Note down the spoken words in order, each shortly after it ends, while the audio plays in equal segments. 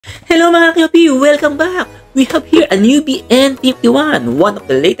Hello mga Kyopi! Welcome back! We have here a newbie M51, one of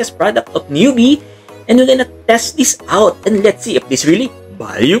the latest product of newbie, and we're gonna test this out and let's see if this really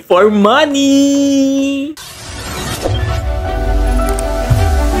value for money!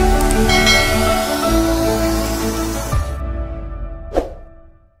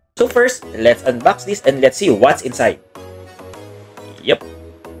 So first, let's unbox this and let's see what's inside. Yep.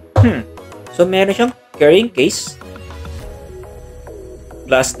 So meron siyang carrying case,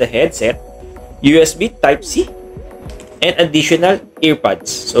 plus the headset, USB Type-C, and additional earbuds.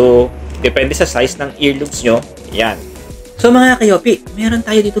 So, depende sa size ng earlobes nyo. Yan. So, mga kayopi, meron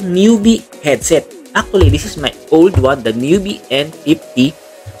tayo dito newbie headset. Actually, this is my old one, the newbie N50.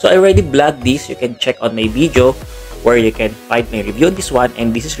 So, I already vlogged this. You can check on my video where you can find my review on this one.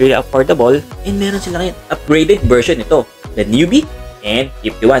 And this is really affordable. And meron sila ngayon upgraded version ito, the newbie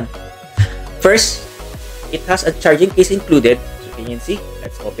N51. First, it has a charging case included. You can see,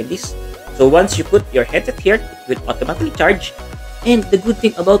 let's open this. So once you put your headset here, it will automatically charge. And the good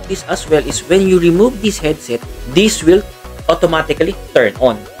thing about this as well is when you remove this headset, this will automatically turn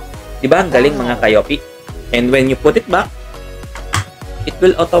on. Diba? Ang galing mga kayopi. And when you put it back, it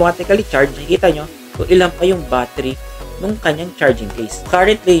will automatically charge. Nakikita nyo kung ilan pa yung battery nung kanyang charging case.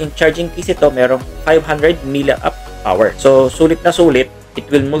 Currently, yung charging case ito merong 500 mAh. So sulit na sulit, it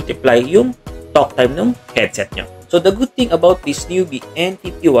will multiply yung talk time ng headset nyo. So the good thing about this newbie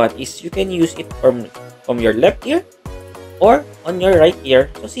N51 is you can use it from your left ear or on your right ear.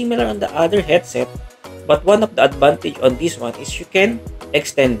 So similar on the other headset, but one of the advantage on this one is you can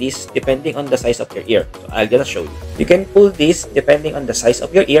extend this depending on the size of your ear. So I'll just show you. You can pull this depending on the size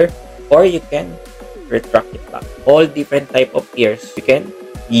of your ear, or you can retract it back. All different type of ears, you can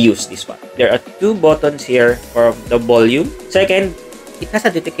use this one. There are two buttons here for the volume. Second, it has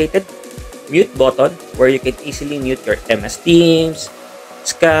a dedicated mute button where you can easily mute your MS Teams,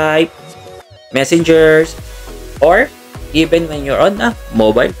 Skype, messengers, or even when you're on a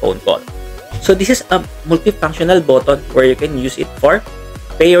mobile phone call. So this is a multifunctional button where you can use it for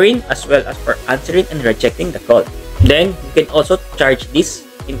pairing as well as for answering and rejecting the call. Then you can also charge this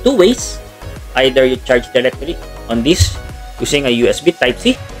in two ways. Either you charge directly on this using a USB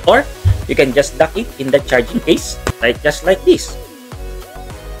Type-C, or you can just dock it in the charging case, right, just like this.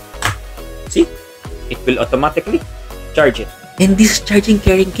 See, it will automatically charge it. And this charging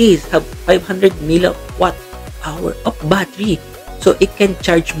carrying case have 500 mAh of battery. So it can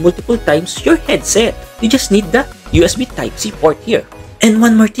charge multiple times your headset. You just need the USB Type-C port here. And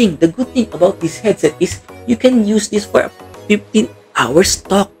one more thing, the good thing about this headset is you can use this for 15 hours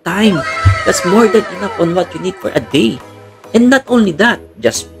talk time. That's more than enough on what you need for a day. And not only that,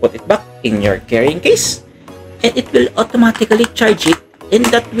 just put it back in your carrying case and it will automatically charge it. And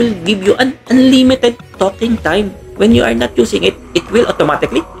that will give you an unlimited talking time. When you are not using it, it will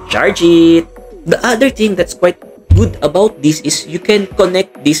automatically charge it. The other thing that's quite good about this is you can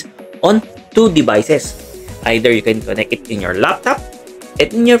connect this on two devices. Either you can connect it in your laptop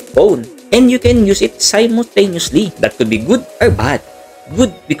and in your phone, and you can use it simultaneously. That could be good or bad.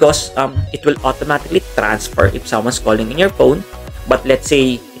 Good because it will automatically transfer if someone's calling in your phone. But let's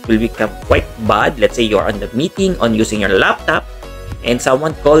say it will become quite bad. Let's say you're on the meeting on using your laptop and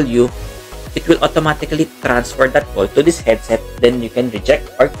someone call you, it will automatically transfer that call to this headset. Then you can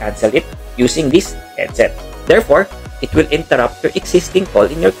reject or cancel it using this headset. Therefore, it will interrupt your existing call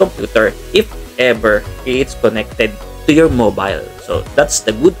in your computer if ever it's connected to your mobile. So that's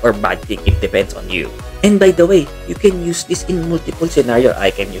the good or bad thing. It depends on you. And by the way, you can use this in multiple scenarios. I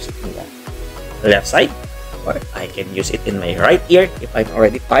can use it in the left side, or I can use it in my right ear if I'm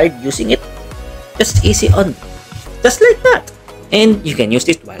already tired using it. Just easy on, just like that. And you can use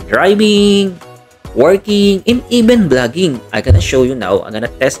this while driving, working, and even vlogging. I'm gonna show you now. I'm gonna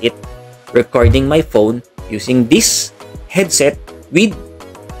test it recording my phone using this headset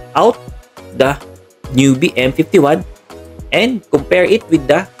without the newbie M51 and compare it with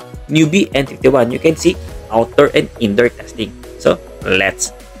the newbie N51. You can see outdoor and indoor testing. So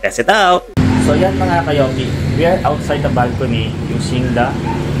let's test it out. So yan mga kayoki, we are outside the balcony using the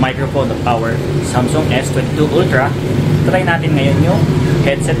microphone of our Samsung S22 Ultra. Try natin ngayon yung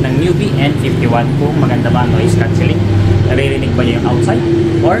headset ng newbie N51 kung maganda ba noise cancelling. Naririnig ba niya yung outside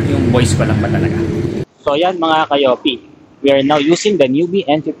or yung voice ko lang ba talaga? So yan mga kayopi, we are now using the newbie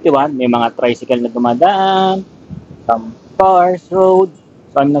N51. May mga tricycle na dumadaan, some cars, road.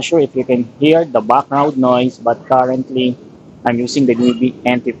 So I'm not sure if you can hear the background noise, but currently I'm using the newbie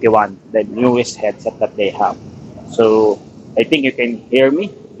N51, the newest headset that they have. So I think you can hear me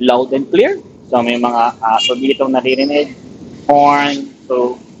loud and clear. So may mga aso dito naririnig, horn.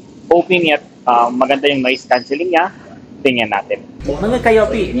 So hoping yet maganda yung noise cancelling niya. tingnan natin. Mga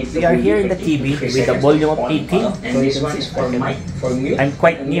kayopi, we are here in the TV with a volume of 18. I'm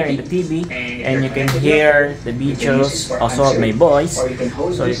quite near in the TV and you can hear the videos also of my voice. So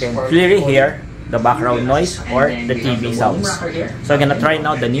you can clearly hear the background noise or the TV sounds. So I'm gonna try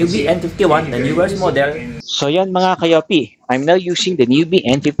now the newbie M51, the newest model. So yan mga kayopi, I'm now using the newbie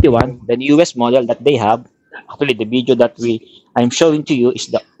M51, the newest model that they have. Actually, the video that I'm showing to you is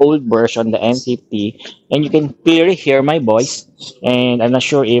the old version, the M50, and you can clearly hear my voice. And I'm not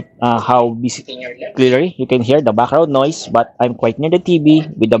sure if how clearly you can hear the background noise, but I'm quite near the TV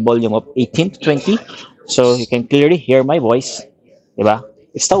with the volume of 18 to 20, so you can clearly hear my voice. Diba?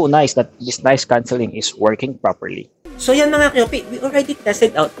 It's so nice that this noise cancelling is working properly. So yan mga kayopi, we already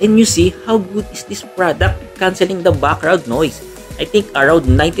tested out and you see how good is this product cancelling the background noise. I think around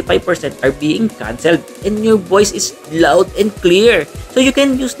 95% are being cancelled and your voice is loud and clear. So you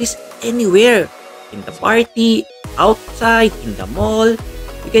can use this anywhere. In the party, outside, in the mall.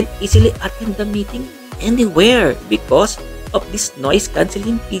 You can easily attend the meeting anywhere because of this noise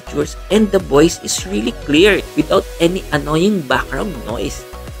cancelling features and the voice is really clear without any annoying background noise.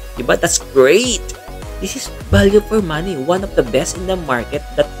 Diba? That's great! This is value for money, one of the best in the market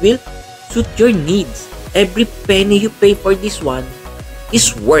that will suit your needs. Every penny you pay for this one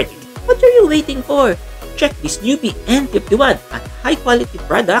is worth it. What are you waiting for? Check this newbie M51, a high quality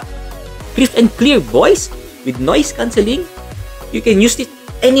product, crisp and clear voice with noise cancelling. You can use it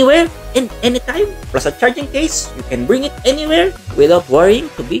anywhere and anytime. Plus a charging case, you can bring it anywhere without worrying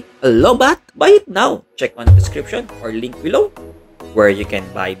to be a lobat. Buy it now. Check on the description or link below where you can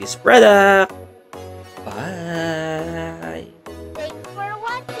buy this product.